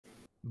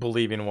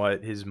believing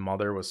what his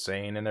mother was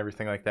saying and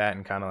everything like that,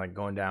 and kind of like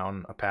going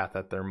down a path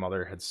that their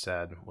mother had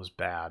said was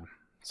bad.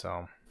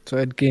 So So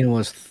Ed Gein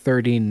was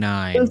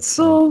 39 when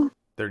Also, his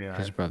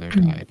 39. brother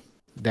died.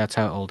 That's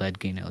how old Ed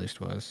Gein at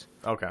least was.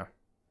 Okay.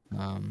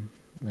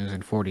 He was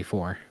in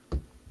 44.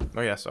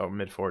 Oh yeah, so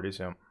mid 40s.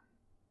 Yeah.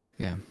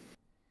 Yeah.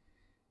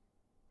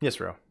 Yes,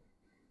 Ro.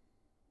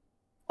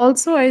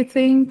 also, I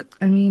think,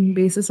 I mean,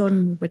 basis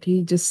on what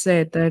he just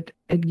said, that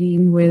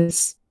Edgeen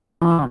was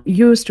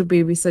used to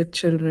babysit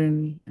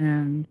children,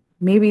 and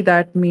maybe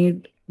that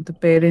made the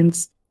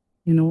parents,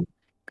 you know,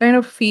 kind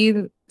of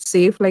feel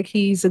safe, like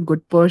he's a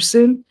good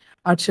person.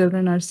 Our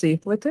children are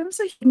safe with him,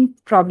 so he can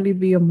probably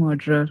be a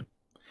murderer.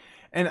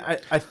 And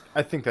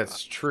I think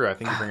that's true. I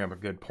think you bring up a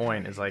good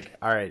point. Is like,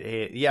 all right,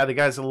 hey, yeah, the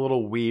guy's a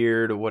little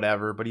weird or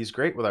whatever, but he's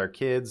great with our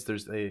kids.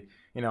 There's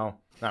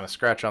not a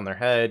scratch on their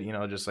head,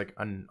 just like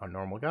a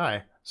normal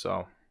guy.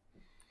 So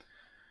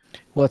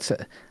That's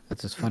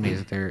what's funny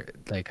is they're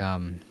like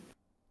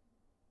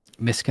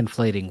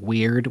misconflating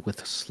weird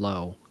with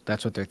slow.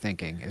 That's what they're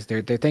thinking. Is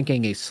they're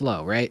thinking he's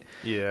slow, right?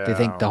 yeah, They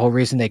think the whole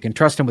reason they can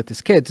trust him with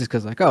his kids is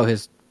because like, oh,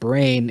 his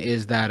brain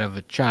is that of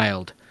a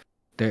child.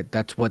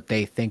 That's what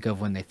they think of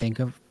when they think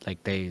of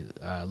like they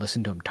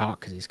listen to him talk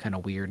because he's kind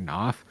of weird and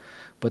off.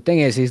 But thing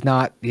is, he's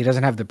not. He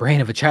doesn't have the brain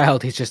of a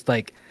child. He's just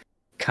like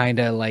kind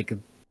of like a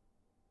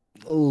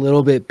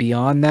little bit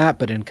beyond that,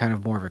 but in kind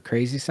of more of a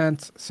crazy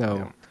sense.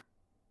 So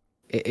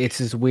it's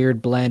this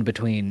weird blend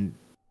between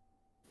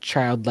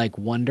childlike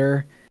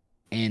wonder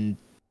and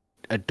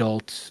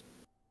adult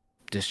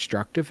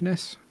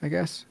destructiveness, I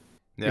guess.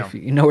 yeah, If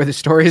you know where the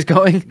story is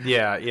going.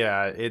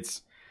 yeah.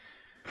 It's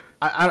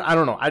I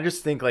don't know. I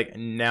just think like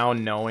now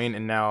knowing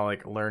and now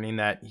like learning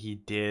that he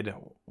did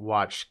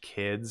watch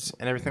kids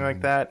and everything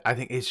like that, I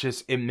think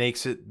it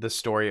makes the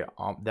story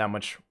that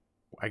much,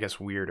 I guess,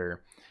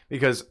 weirder.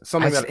 Because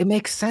It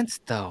makes sense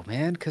though,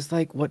 man, because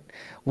like what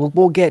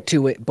we'll get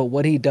to it, but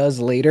what he does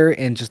later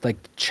and just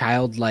like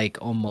childlike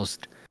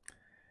almost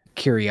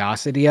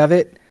curiosity of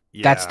it,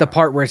 that's the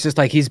part where it's just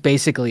like he's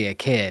basically a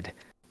kid,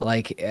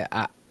 like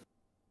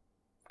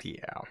yeah,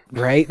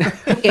 right.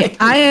 Okay,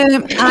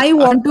 I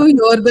want to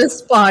hear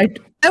this part.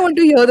 I want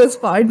to hear this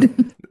part.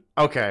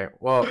 Okay,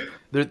 well,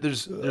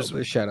 there's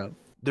Shut up.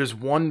 There's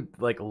one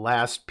like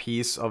last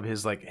piece of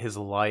his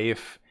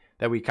life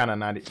that we kind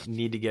of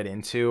need to get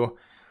into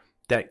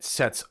that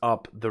sets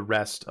up the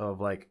rest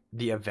of like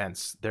the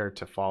events there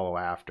to follow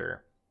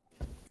after.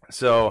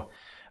 So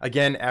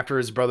again, after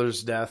his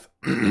brother's death,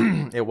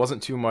 it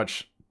wasn't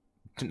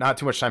not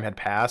too much time had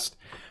passed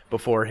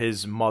before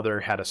his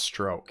mother had a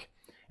stroke.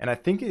 And I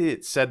think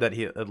it said that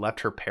he had left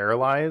her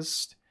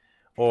paralyzed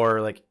or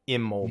like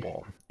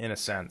immobile in a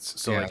sense.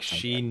 So like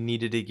she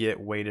needed to get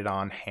waited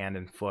on hand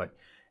and foot.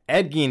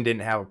 Ed Gein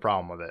didn't have a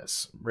problem with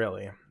this,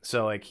 really.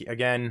 So like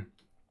again,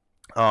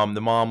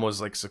 the mom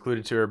was like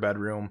secluded to her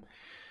bedroom.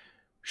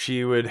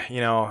 She would,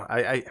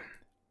 I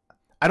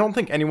don't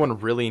think anyone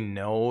really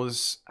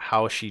knows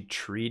how she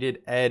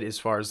treated Ed as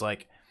far as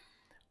like,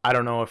 I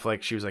don't know if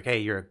like she was like, hey,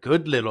 you're a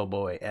good little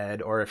boy,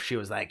 Ed, or if she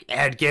was like,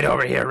 Ed, get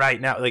over here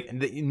right now. Like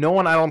no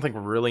one, I don't think,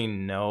 really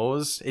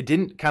knows. It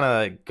didn't kind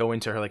of go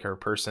into her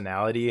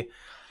personality,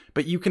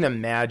 but you can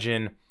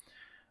imagine.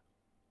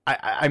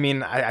 I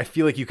mean, I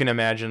feel like you can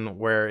imagine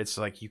where it's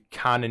like you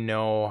kind of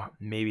know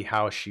maybe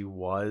how she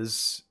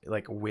was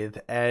like with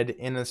Ed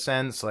in a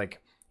sense,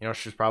 like she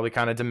was probably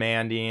kind of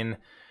demanding.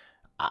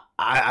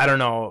 I don't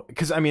know,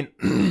 because I mean.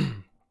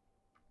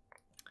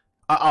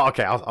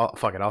 Okay, I'll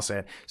fuck it. I'll say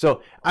it.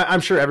 So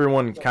I'm sure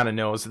everyone kind of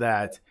knows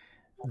that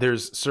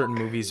there's certain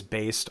movies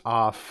based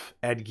off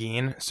Ed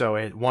Gein. So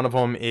one of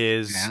them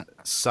is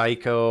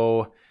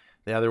Psycho,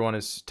 the other one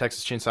is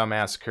Texas Chainsaw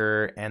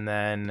Massacre, and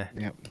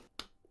then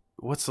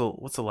what's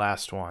the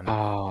last one?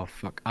 Oh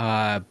fuck!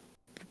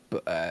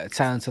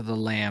 Silence of the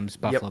Lambs,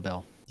 Buffalo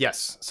Bill.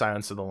 Yes,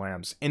 Silence of the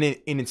Lambs. And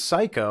in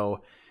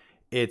Psycho,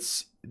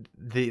 it's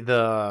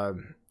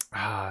the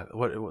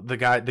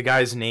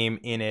guy's name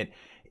in it.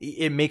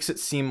 It makes it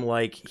seem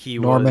like he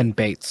Norman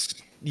Bates.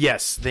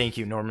 Yes, thank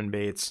you, Norman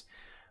Bates.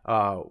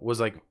 Was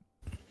like,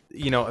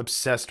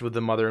 obsessed with the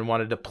mother and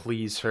wanted to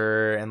please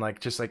her, and like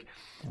just like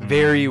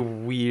very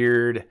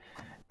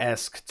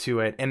weird-esque to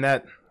it, and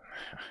that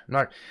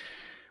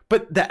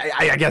But that,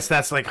 I guess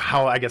that's like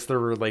how I guess their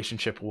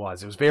relationship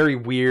was. It was very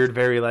weird,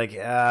 very like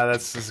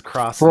that's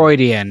cross.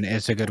 Freudian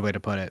is a good way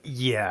to put it.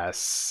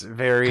 Yes,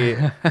 very.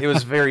 It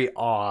was very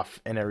off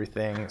and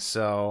everything.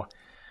 So,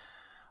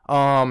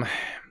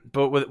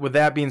 but with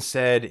that being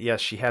said, yes,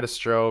 she had a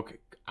stroke.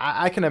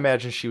 I can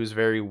imagine she was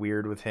very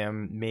weird with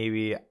him.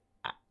 Maybe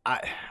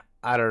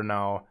I don't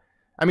know.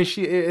 I mean,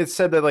 it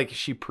said that like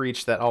she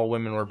preached that all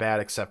women were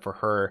bad except for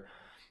her.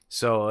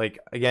 So like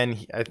again,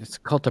 it's a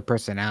cult of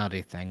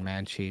personality thing,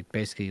 man. She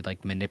basically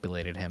like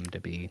manipulated him to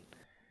be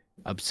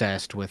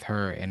obsessed with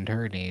her and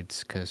her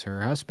needs because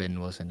her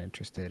husband wasn't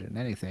interested in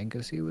anything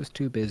because he was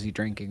too busy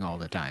drinking all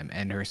the time,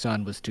 and her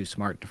son was too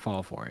smart to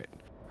fall for it.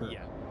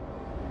 Yeah.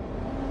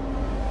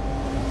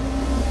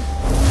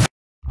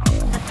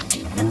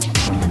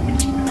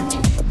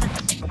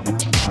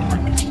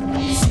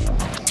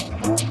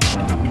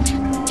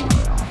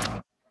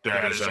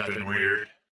 That is effing weird.